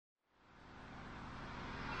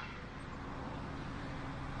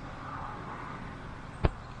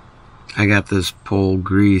I got this pole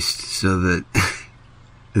greased so that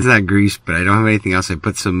it's not greased, but I don't have anything else. I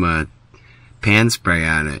put some pan spray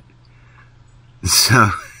on it.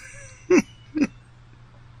 So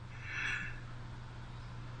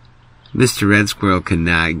Mr. Red Squirrel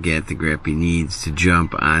cannot get the grip he needs to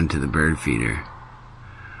jump onto the bird feeder.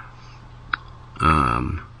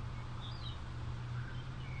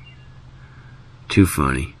 Too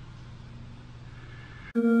funny.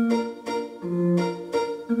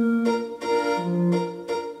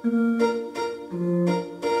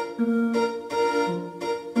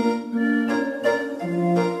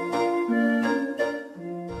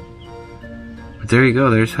 But there you go,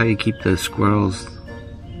 there's how you keep the squirrels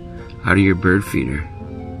out of your bird feeder.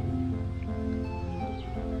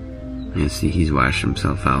 You see, he's washed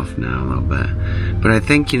himself off now a little bit. But I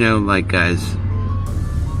think, you know, like guys,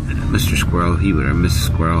 Mr. Squirrel, he would, or Mrs.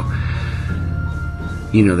 Squirrel,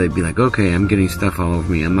 you know, they'd be like, okay, I'm getting stuff all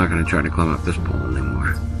over me. I'm not going to try to climb up this pole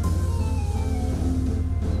anymore.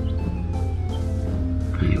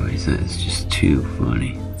 Anyways, that's just too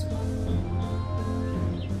funny.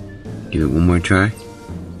 Give it one more try.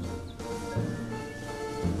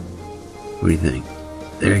 What do you think?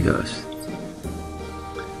 There he goes.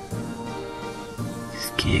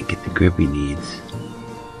 Just can't get the grip he needs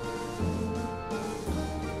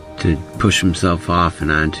to push himself off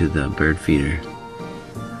and onto the bird feeder.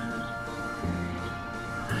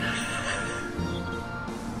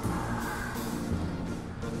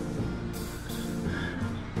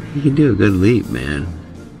 He can do a good leap, man.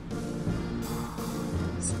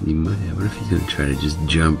 He might, what if he's gonna try to just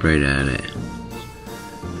jump right at it?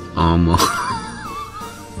 Almost.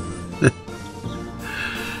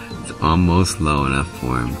 It's almost low enough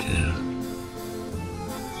for him to.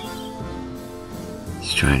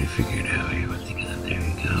 He's trying to figure it out here. What's he gonna? There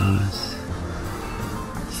he goes.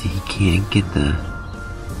 See, he can't get the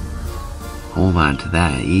hold on to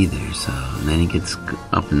that either. So, and then he gets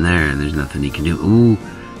up in there, and there's nothing he can do. Ooh,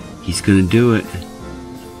 he's gonna do it.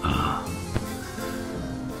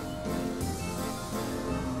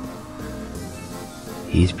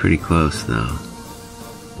 He's pretty close though.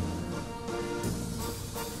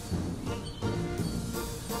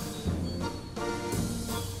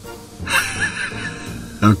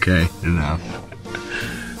 Okay, enough.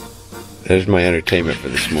 There's my entertainment for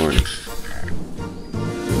this morning.